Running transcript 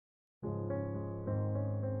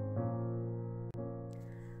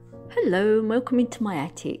Hello and welcome into my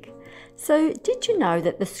attic. So did you know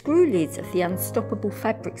that the screw lids of the Unstoppable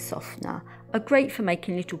fabric softener are great for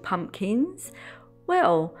making little pumpkins?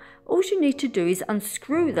 Well, all you need to do is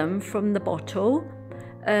unscrew them from the bottle,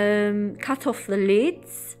 cut off the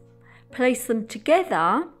lids, place them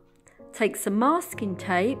together, take some masking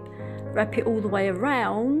tape, wrap it all the way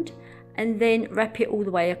around and then wrap it all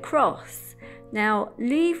the way across. Now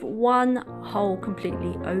leave one hole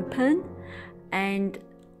completely open and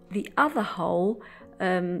the other hole,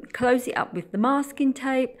 close it up with the masking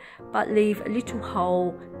tape, but leave a little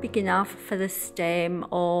hole big enough for the stem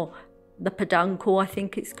or the peduncle, I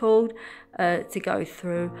think it's called, to go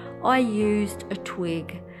through. I used a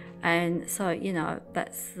twig, and so you know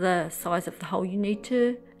that's the size of the hole you need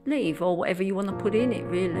to leave, or whatever you want to put in it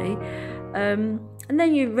really. And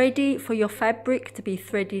then you're ready for your fabric to be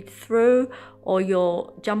threaded through, or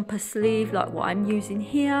your jumper sleeve like what I'm using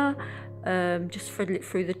here. Just thread it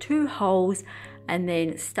through the two holes and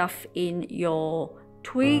then stuff in your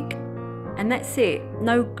twig, and that's it.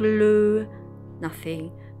 No glue,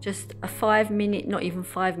 nothing, just a 5-minute, not even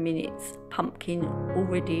 5 minutes, pumpkin all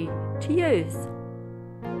ready to use.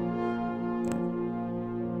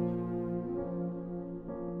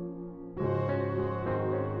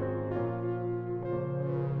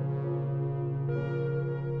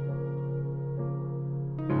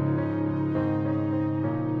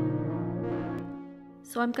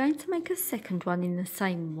 So I'm going to make a second one in the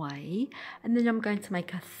same way, and then I'm going to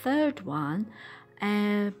make a third one,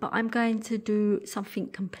 but I'm going to do something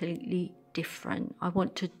completely different. I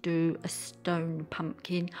want to do a stone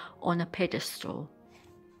pumpkin on a pedestal.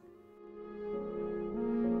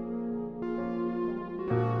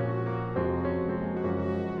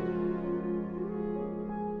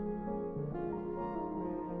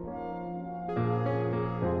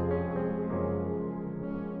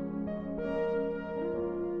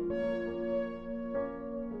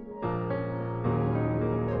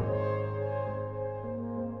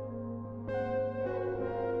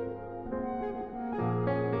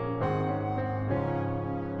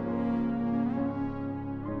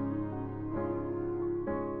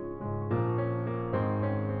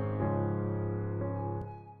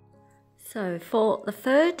 So for the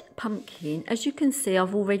third pumpkin, as you can see,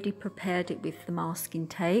 I've already prepared it with the masking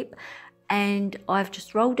tape, and I've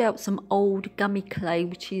just rolled out some old gummy clay,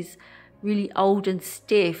 which is really old and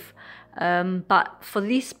stiff, but for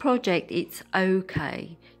this project it's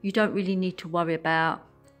okay. You don't really need to worry about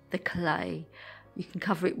the clay. You can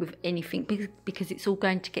cover it with anything because it's all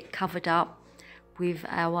going to get covered up with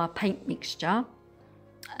our paint mixture.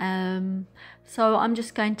 So I'm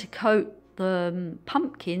just going to coat the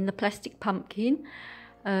pumpkin, the plastic pumpkin,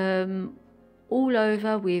 all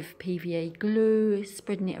over with PVA glue,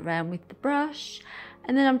 spreading it around with the brush,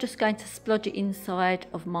 and then I'm just going to splodge it inside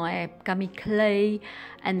of my gummy clay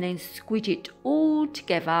and then squidge it all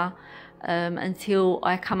together until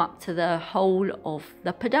I come up to the hole of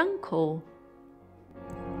the peduncle.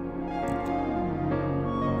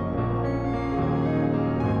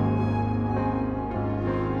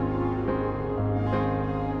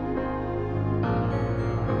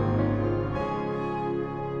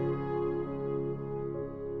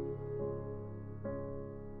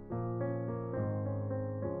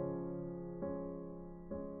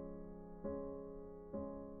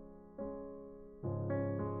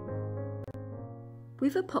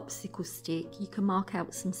 With a popsicle stick, you can mark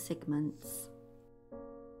out some segments.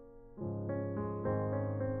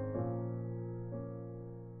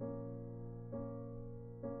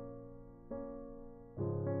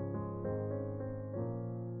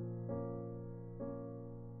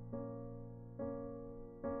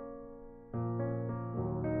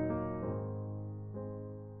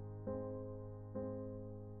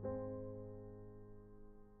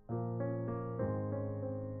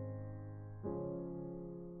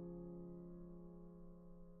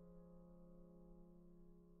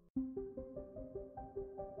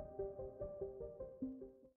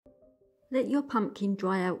 Let your pumpkin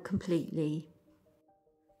dry out completely.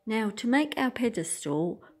 Now to make our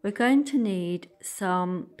pedestal, we're going to need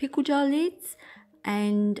some pickle jar lids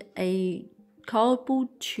and a cardboard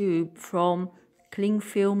tube from cling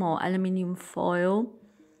film or aluminium foil,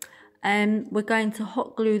 and we're going to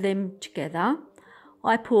hot glue them together.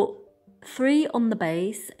 I put 3 on the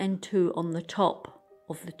base and 2 on the top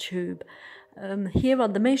of the tube. Here are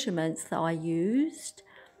the measurements that I used.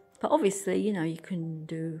 But obviously, you know, you can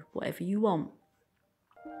do whatever you want.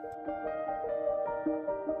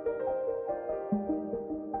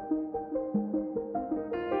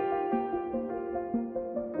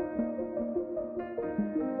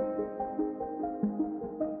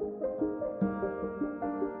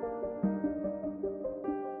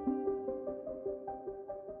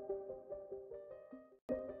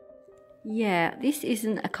 Yeah, this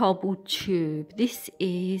isn't a cardboard tube. This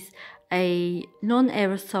is a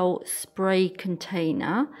non-aerosol spray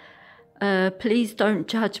container. Please don't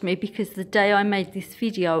judge me, because the day I made this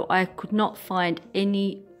video I could not find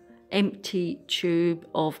any empty tube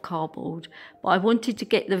of cardboard, but I wanted to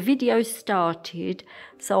get the video started,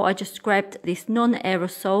 so I just grabbed this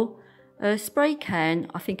non-aerosol spray can.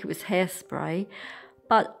 I think it was hairspray,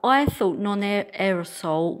 but I thought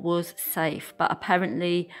non-aerosol was safe, but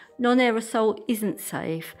apparently non-aerosol isn't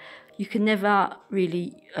safe. You can never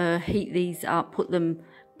really heat these up, put them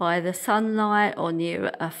by the sunlight or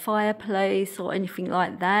near a fireplace or anything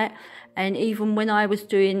like that. And even when I was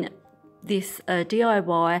doing this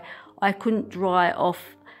DIY, I couldn't dry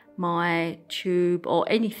off my tube or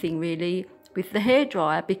anything really with the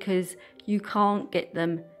hairdryer, because you can't get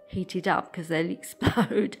them heated up because they'll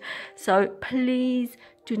explode. So please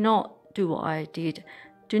do not do what I did.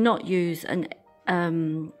 Do not use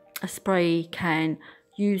a spray can.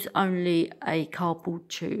 Use only a cardboard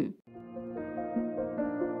tube.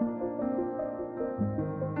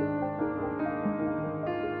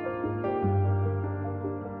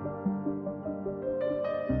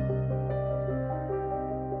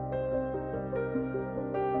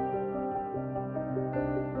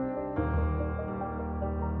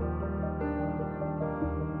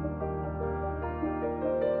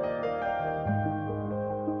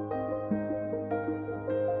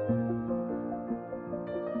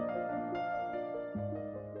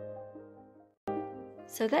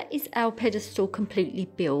 So that is our pedestal completely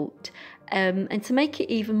built, and to make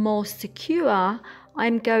it even more secure,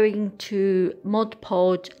 I'm going to Mod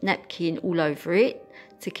Podge napkin all over it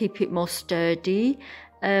to keep it more sturdy.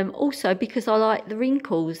 Also because I like the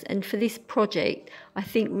wrinkles, and for this project I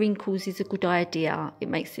think wrinkles is a good idea. It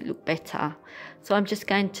makes it look better. So I'm just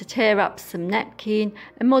going to tear up some napkin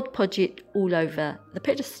and Mod Podge it all over the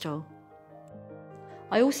pedestal.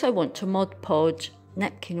 I also want to Mod Podge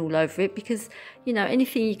napkin all over it, because you know,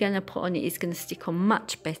 anything you're going to put on it is going to stick on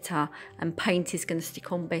much better, and paint is going to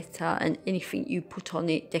stick on better, and anything you put on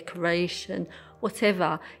it, decoration,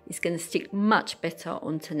 whatever, is going to stick much better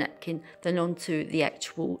onto napkin than onto the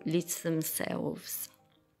actual lids themselves.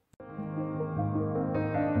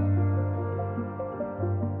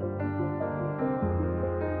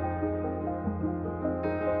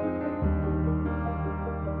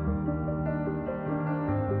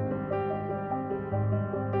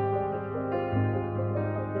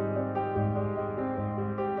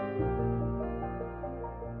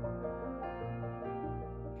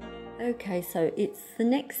 Okay, so it's the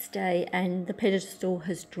next day and the pedestal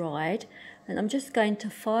has dried, and I'm just going to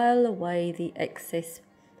file away the excess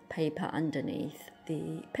paper underneath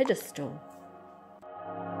the pedestal.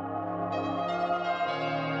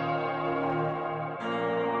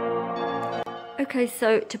 Okay,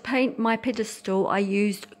 so to paint my pedestal I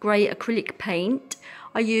used grey acrylic paint.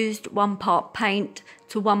 I used 1 part paint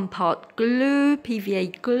to 1 part glue,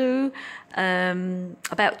 PVA glue,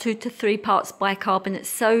 about 2 to 3 parts bicarbonate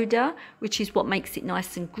soda, which is what makes it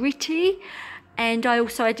nice and gritty. And I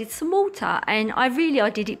also added some water, and I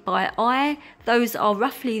did it by eye. Those are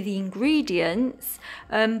roughly the ingredients,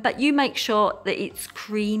 but you make sure that it's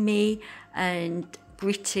creamy and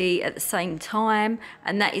gritty at the same time,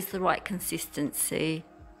 and that is the right consistency.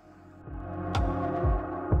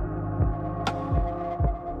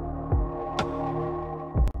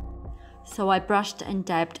 So I brushed and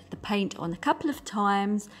dabbed the paint on a couple of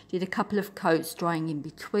times, did a couple of coats drying in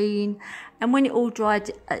between, and when it all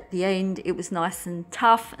dried at the end, it was nice and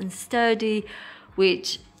tough and sturdy,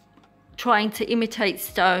 which, trying to imitate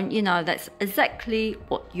stone, you know, that's exactly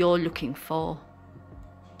what you're looking for.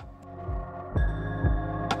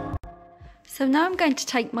 So now I'm going to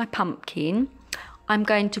take my pumpkin. I'm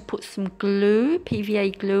going to put some glue,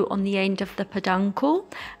 PVA glue, on the end of the peduncle,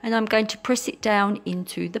 and I'm going to press it down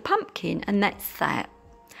into the pumpkin, and that's that.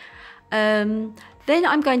 Then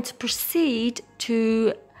I'm going to proceed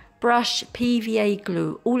to brush PVA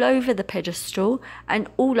glue all over the pedestal and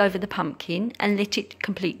all over the pumpkin and let it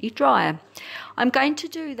completely dry. I'm going to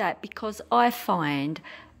do that because I find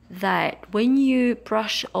that when you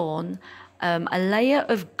brush on a layer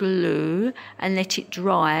of glue and let it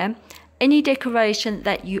dry, any decoration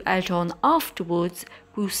that you add on afterwards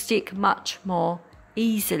will stick much more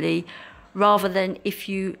easily, rather than if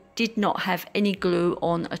you did not have any glue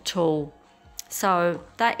on at all. So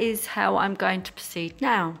that is how I'm going to proceed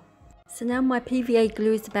now. So now my PVA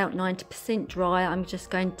glue is about 90% dry. I'm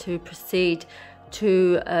just going to proceed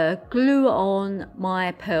to glue on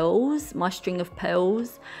my pearls, my string of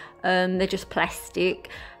pearls. They're just plastic.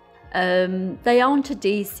 They aren't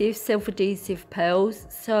adhesive, self-adhesive pearls,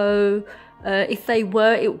 so If they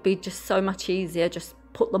were, it would be just so much easier, just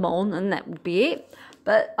put them on and that would be it.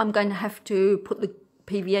 But I'm going to have to put the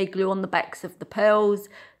PVA glue on the backs of the pearls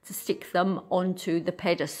to stick them onto the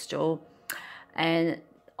pedestal, and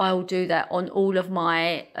I'll do that on all of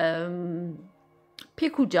my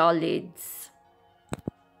pickle jar lids.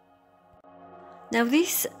 Now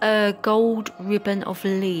this gold ribbon of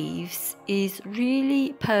leaves is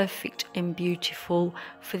really perfect and beautiful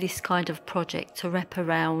for this kind of project to wrap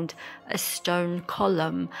around a stone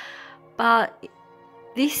column, but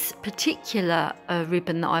this particular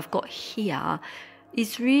ribbon that I've got here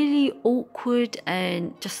is really awkward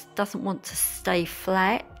and just doesn't want to stay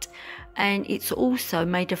flat, and it's also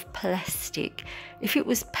made of plastic. If it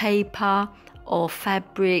was paper or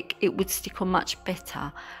fabric it would stick on much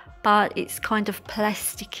better, but it's kind of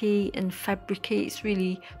plasticky and fabricy. It's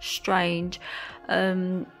really strange,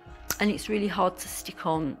 and it's really hard to stick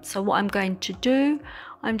on. So what I'm going to do,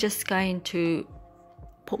 I'm just going to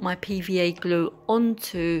put my PVA glue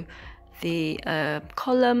onto the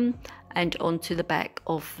column and onto the back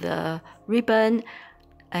of the ribbon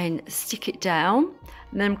and stick it down,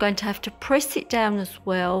 and then I'm going to have to press it down as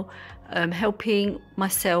well, helping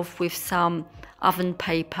myself with some oven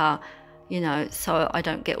paper, you know, so I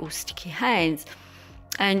don't get all sticky hands.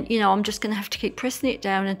 And you know, I'm just going to have to keep pressing it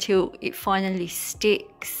down until it finally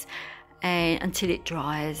sticks and until it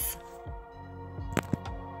dries.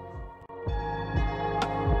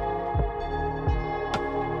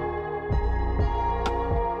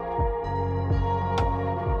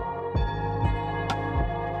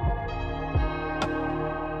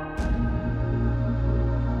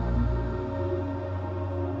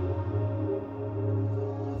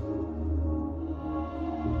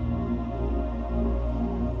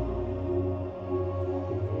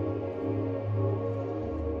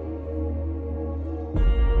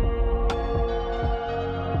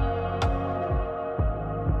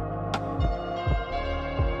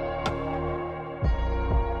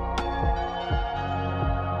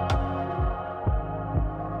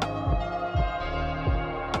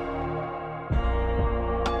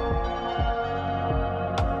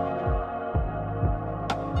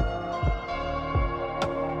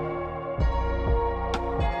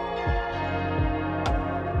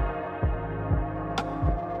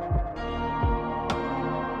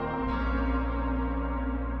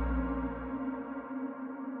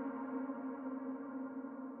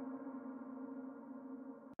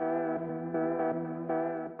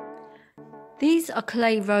 These are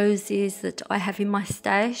clay roses that I have in my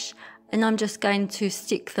stash, and I'm just going to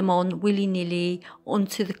stick them on willy-nilly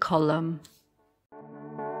onto the column.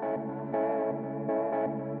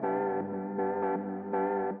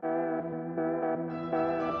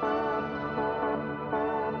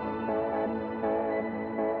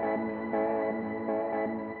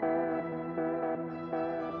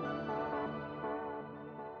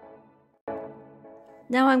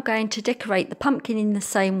 Now I'm going to decorate the pumpkin in the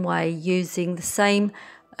same way, using the same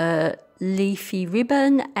leafy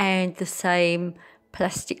ribbon and the same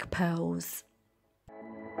plastic pearls.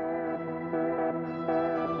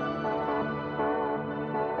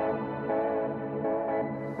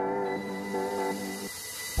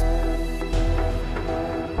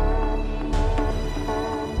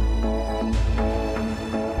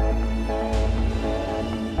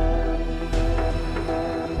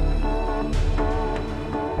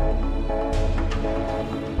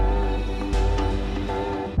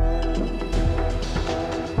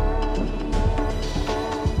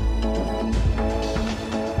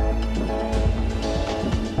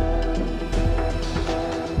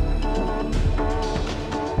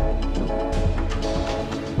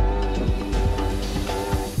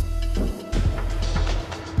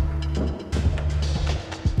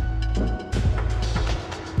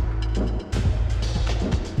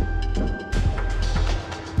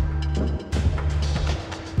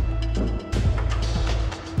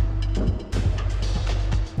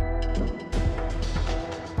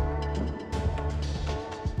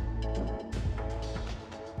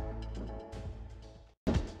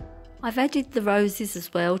 I've added the roses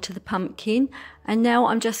as well to the pumpkin, and now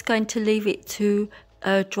I'm just going to leave it to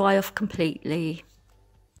dry off completely.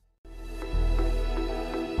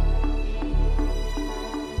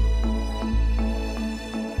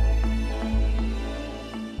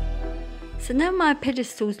 So now my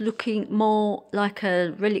pedestal's looking more like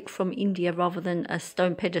a relic from India rather than a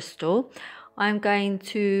stone pedestal. I'm going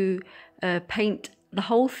to paint the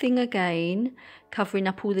whole thing again, covering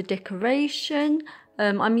up all the decoration.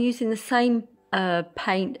 I'm using the same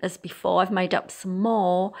paint as before. I've made up some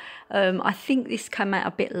more. I think this came out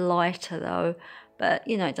a bit lighter though, but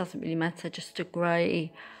you know, it doesn't really matter, just a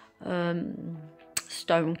grey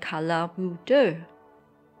stone colour will do.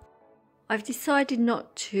 I've decided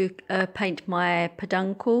not to paint my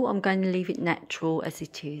peduncle. I'm going to leave it natural as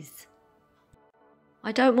it is.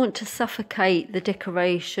 I don't want to suffocate the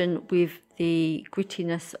decoration with the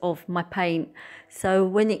grittiness of my paint, so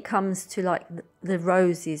when it comes to like the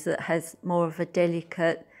roses that has more of a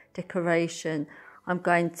delicate decoration, I'm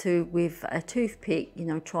going to, with a toothpick, you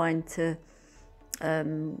know, trying to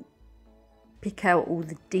pick out all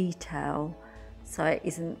the detail so it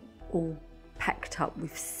isn't all packed up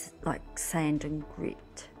with like sand and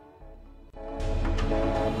grit.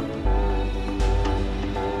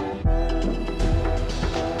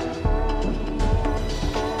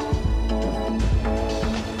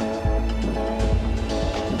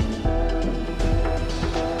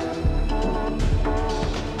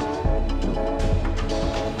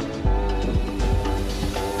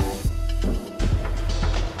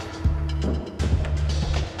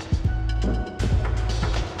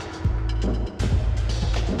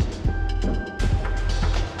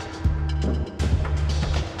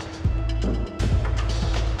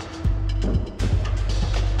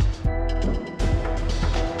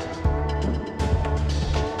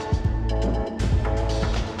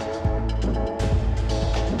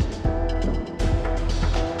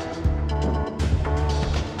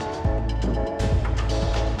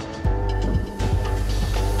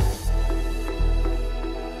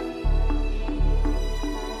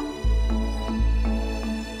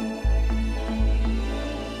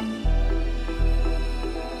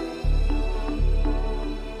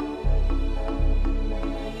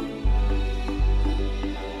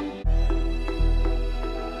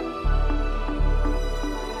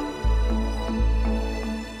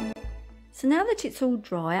 So now that it's all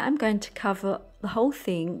dry, I'm going to cover the whole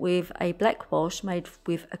thing with a black wash made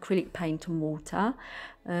with acrylic paint and water,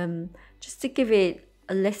 just to give it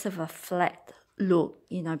a less of a flat look,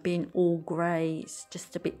 you know, being all grey, it's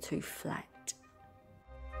just a bit too flat.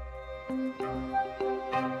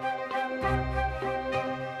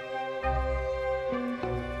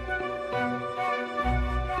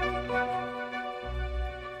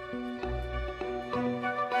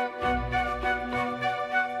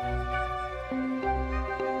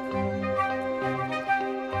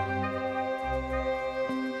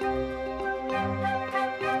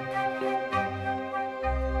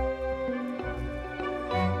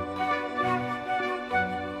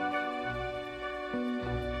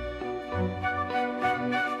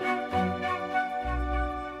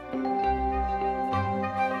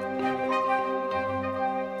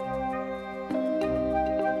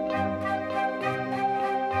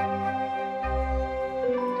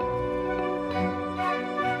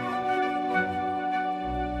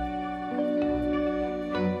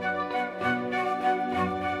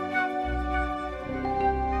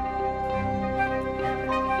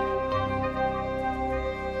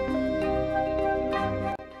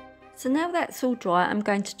 So now that's all dry, I'm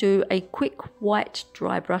going to do a quick white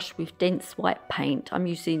dry brush with dense white paint. I'm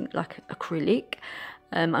using like acrylic.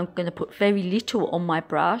 I'm going to put very little on my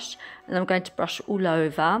brush, and I'm going to brush all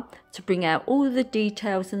over to bring out all the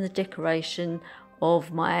details and the decoration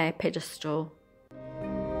of my pedestal.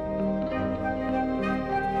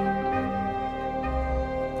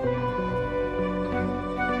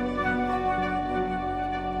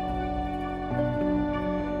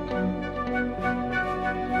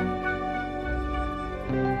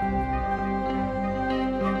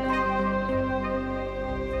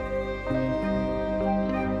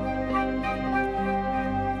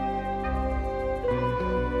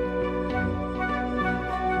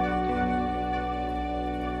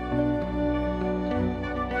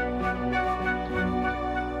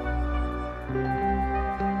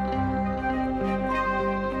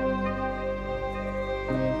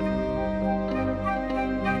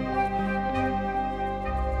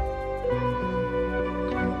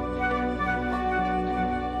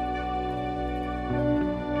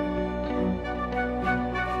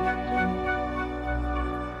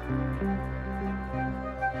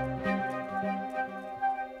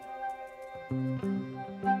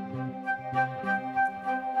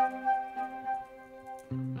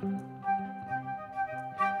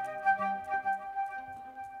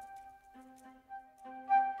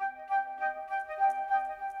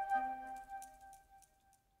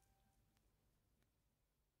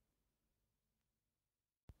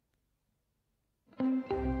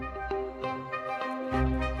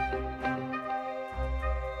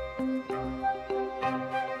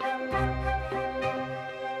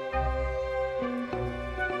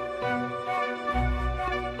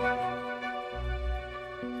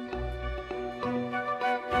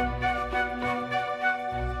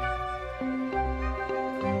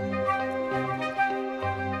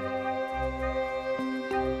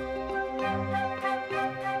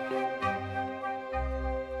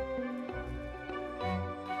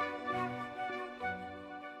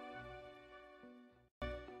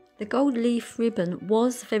 The gold leaf ribbon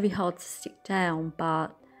was very hard to stick down, but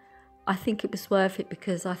I think it was worth it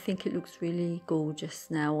because I think it looks really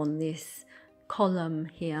gorgeous now on this column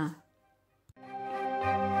here.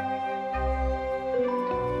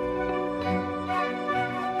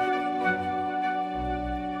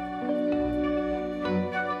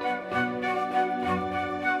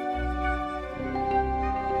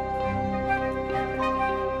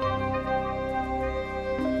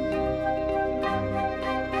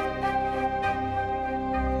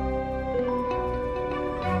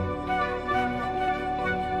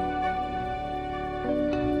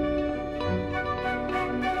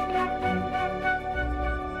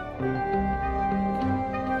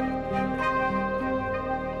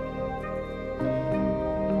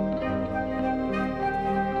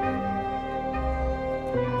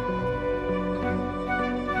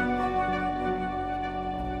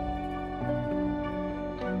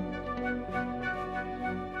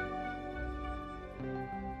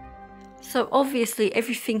 So obviously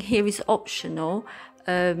everything here is optional.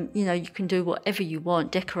 You know, you can do whatever you want,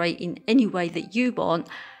 decorate in any way that you want.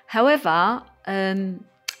 However,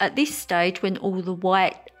 at this stage, when all the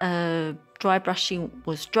white dry brushing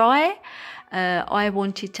was dry, I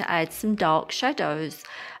wanted to add some dark shadows,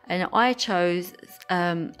 and I chose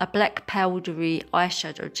a black powdery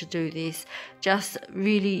eyeshadow to do this, just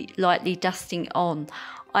really lightly dusting on.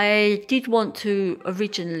 I did want to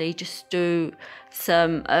originally just do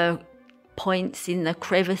some points in the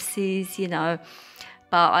crevices, you know,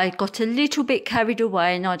 but I got a little bit carried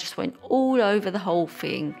away and I just went all over the whole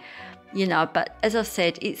thing, you know. But as I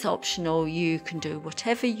said, it's optional. You can do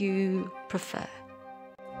whatever you prefer.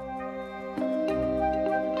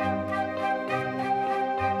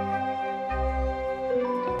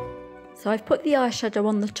 So I've put the eyeshadow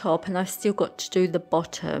on the top and I've still got to do the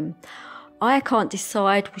bottom. I can't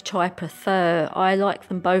decide which I prefer. I like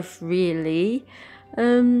them both really.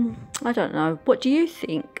 I don't know. What do you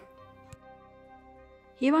think?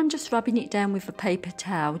 Here I'm just rubbing it down with a paper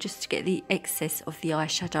towel just to get the excess of the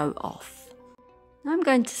eyeshadow off. Now I'm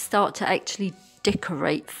going to start to actually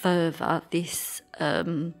decorate further this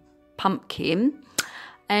pumpkin,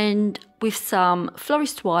 and with some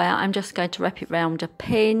florist wire I'm just going to wrap it around a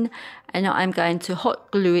pen and I'm going to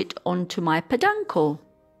hot glue it onto my peduncle.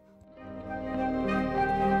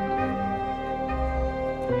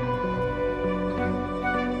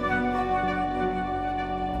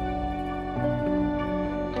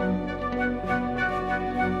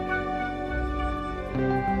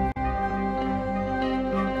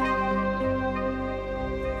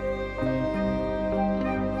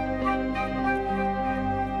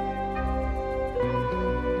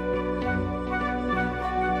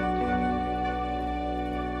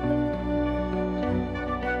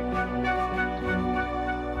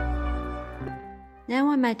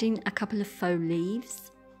 Now I'm adding a couple of faux leaves.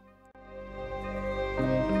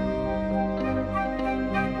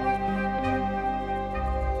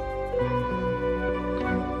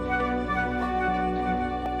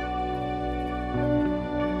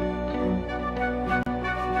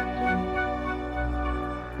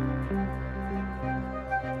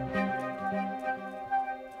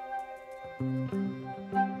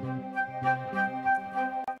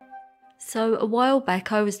 So a while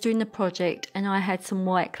back I was doing a project and I had some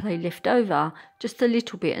white clay left over, just a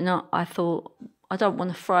little bit, and I thought I don't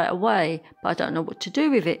want to throw it away, but I don't know what to do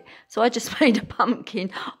with it. So I just made a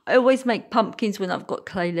pumpkin. I always make pumpkins when I've got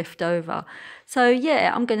clay left over. So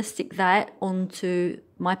yeah, I'm going to stick that onto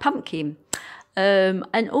my pumpkin.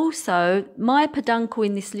 And also my peduncle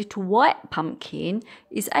in this little white pumpkin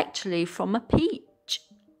is actually from a peach.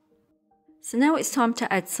 So now it's time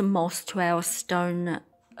to add some moss to our stone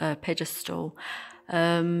pedestal,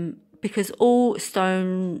 because all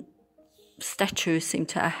stone statues seem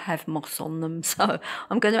to have moss on them, so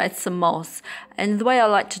I'm going to add some moss. And the way I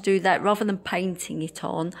like to do that, rather than painting it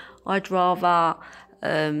on, I'd rather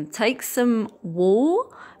take some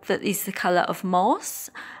wool that is the colour of moss.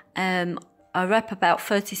 I wrap about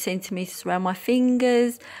 30 centimetres around my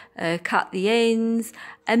fingers, cut the ends,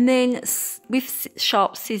 and then with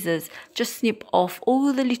sharp scissors just snip off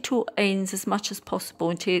all the little ends as much as possible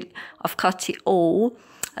until I've cut it all.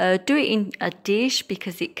 Do it in a dish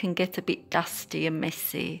because it can get a bit dusty and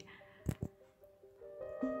messy.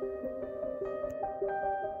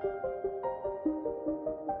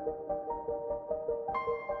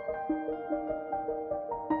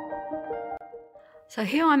 So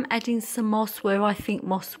here I'm adding some moss where I think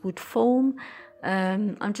moss would form.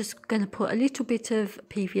 I'm just going to put a little bit of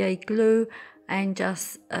PVA glue and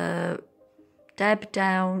just dab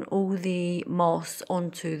down all the moss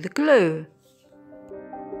onto the glue.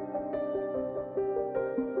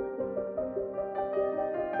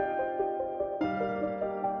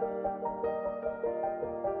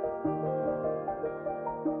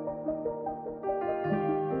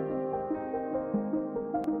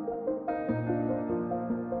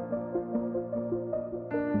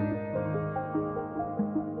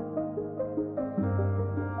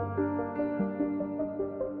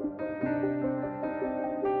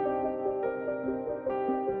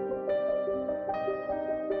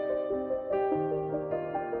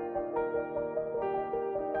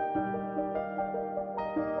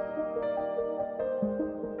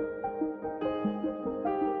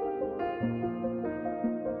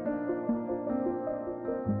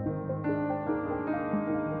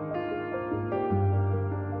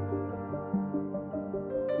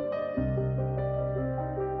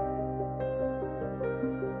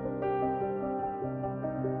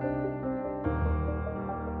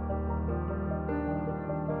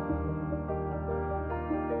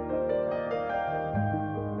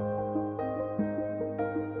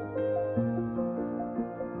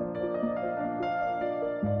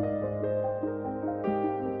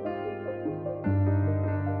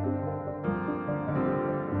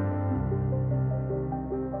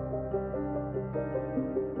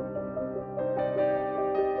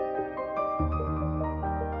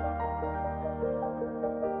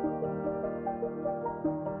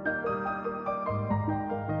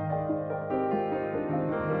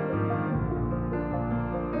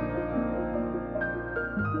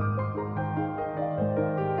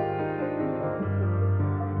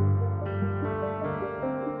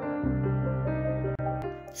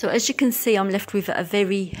 So as you can see, I'm left with a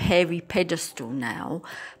very hairy pedestal now,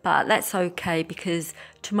 but that's okay because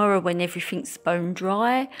tomorrow when everything's bone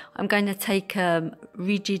dry, I'm going to take a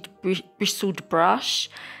rigid bristled brush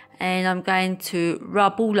and I'm going to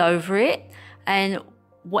rub all over it, and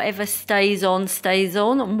whatever stays on,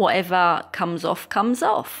 and whatever comes off, comes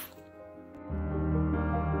off.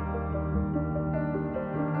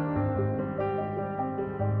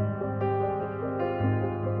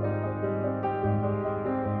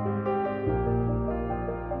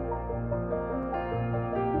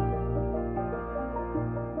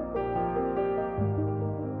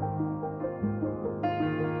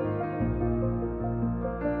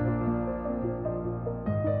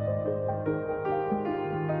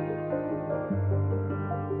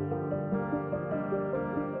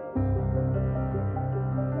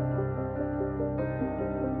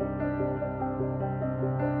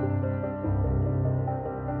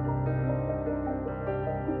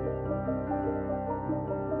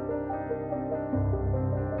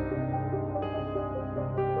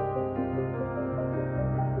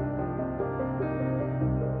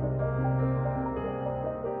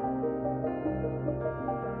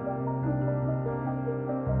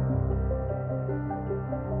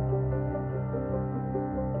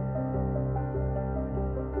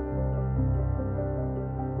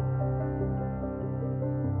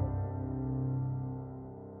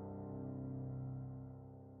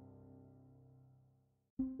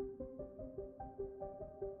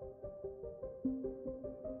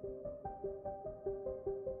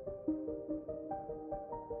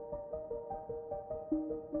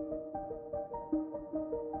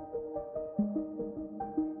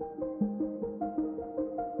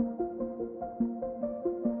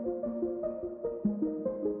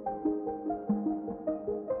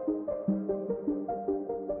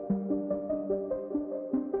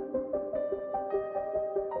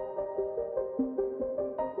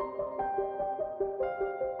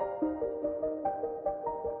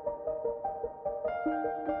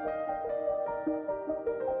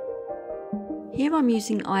 Here I'm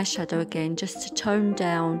using eyeshadow again just to tone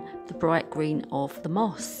down the bright green of the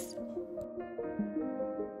moss.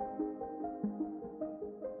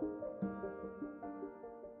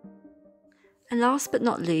 And last but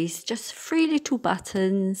not least, just 3 little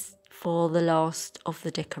buttons for the last of the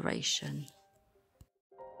decoration.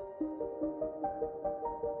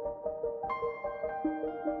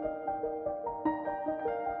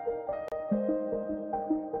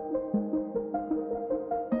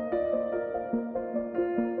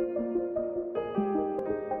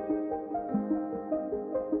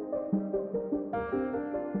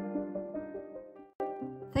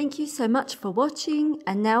 Thank you so much for watching,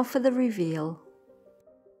 and now for the reveal.